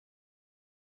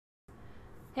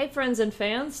Hey friends and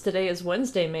fans, today is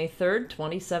Wednesday, May 3rd,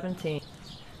 2017.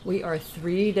 We are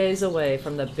 3 days away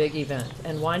from the big event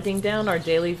and winding down our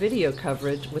daily video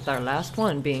coverage with our last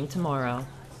one being tomorrow.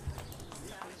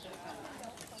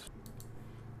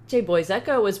 J-Boy's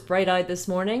Echo was bright-eyed this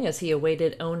morning as he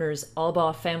awaited owners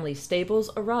Albaugh Family Stables'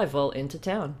 arrival into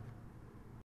town.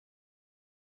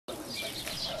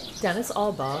 Dennis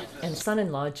Albaugh and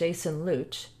son-in-law Jason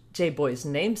Luch, J-Boy's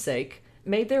namesake,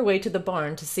 made their way to the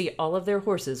barn to see all of their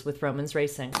horses with Romans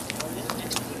Racing.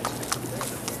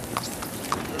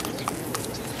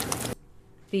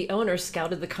 The owner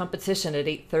scouted the competition at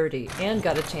 8:30 and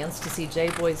got a chance to see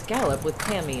J-Boy's gallop with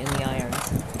Tammy in the irons.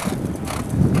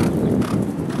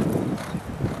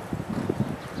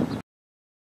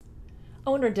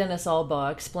 Owner Dennis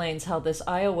Albaugh explains how this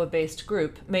Iowa-based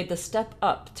group made the step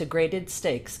up to graded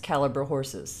stakes caliber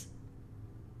horses.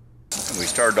 We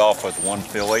started off with one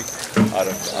filly out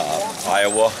of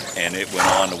Iowa, and it went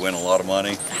on to win a lot of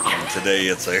money. And today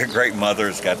it's a great mother.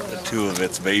 It's got two of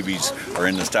its babies are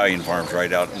in the stallion farms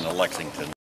right out in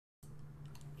Lexington.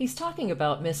 He's talking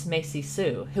about Miss Macy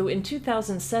Sue, who in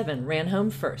 2007 ran home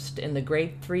first in the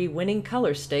Grade 3 winning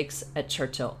color stakes at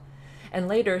Churchill. And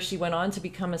later she went on to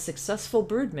become a successful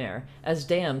broodmare as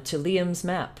dam to Liam's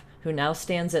Map, who now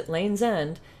stands at Lane's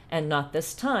End, and not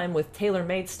this time with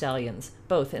tailor-made stallions,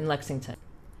 both in Lexington.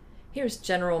 Here's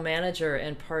general manager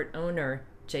and part owner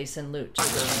Jason Luch.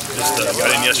 Just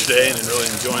got in yesterday and really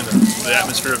enjoying the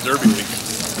atmosphere of Derby Week.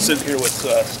 Sitting here with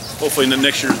hopefully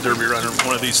next year's Derby runner,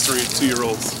 one of these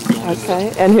 2-year-olds.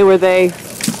 Okay, and who are they?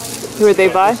 Who are they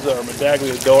by? This is our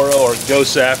Medaglia Doro, our Joe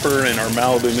Sapper, and our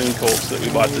Malibu Moon Colts that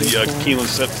we bought the Keeneland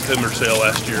September sale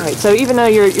last year. All right, so even though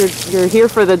you're here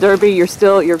for the Derby, you're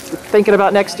thinking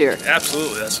about next year.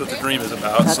 Absolutely, that's what the dream is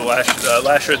about. So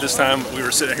last year at this time we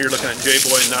were sitting here looking at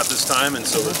J-Boy, and not this time, and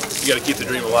so you got to keep the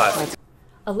dream alive.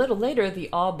 A little later, the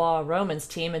Albaugh Romans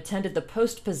team attended the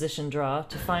post position draw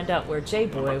to find out where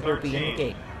J-Boy will be in the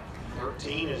gate.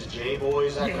 13 is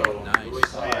J-Boy's Echo.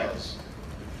 Nice.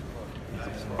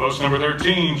 Post number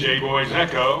 13, J-Boy's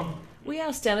Echo. We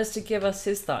asked Dennis to give us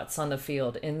his thoughts on the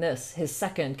field in this, his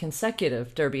second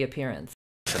consecutive Derby appearance.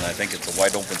 And I think it's a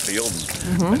wide open field.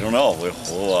 And I don't know.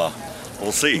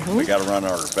 We'll see. We got to run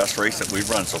our best race that we've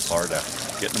run so far to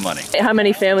get the money. How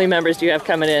many family members do you have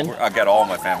coming in? I've got all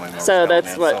my family members. So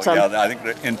that's in. what? So, yeah, I think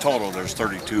that in total there's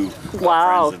 32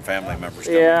 wow. friends and family members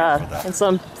coming in for that. And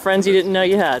some friends you didn't know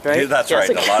you had, right? Yeah, that's right.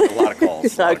 A lot of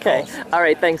calls. Okay. All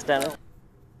right. Thanks, Dennis.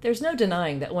 There's no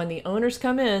denying that when the owners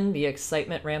come in, the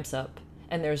excitement ramps up.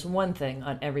 And there's one thing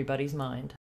on everybody's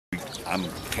mind.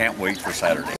 Can't wait for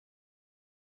Saturday.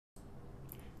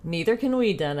 Neither can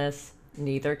we, Dennis.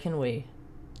 Neither can we.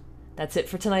 That's it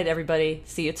for tonight, everybody.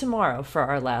 See you tomorrow for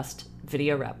our last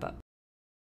video wrap-up.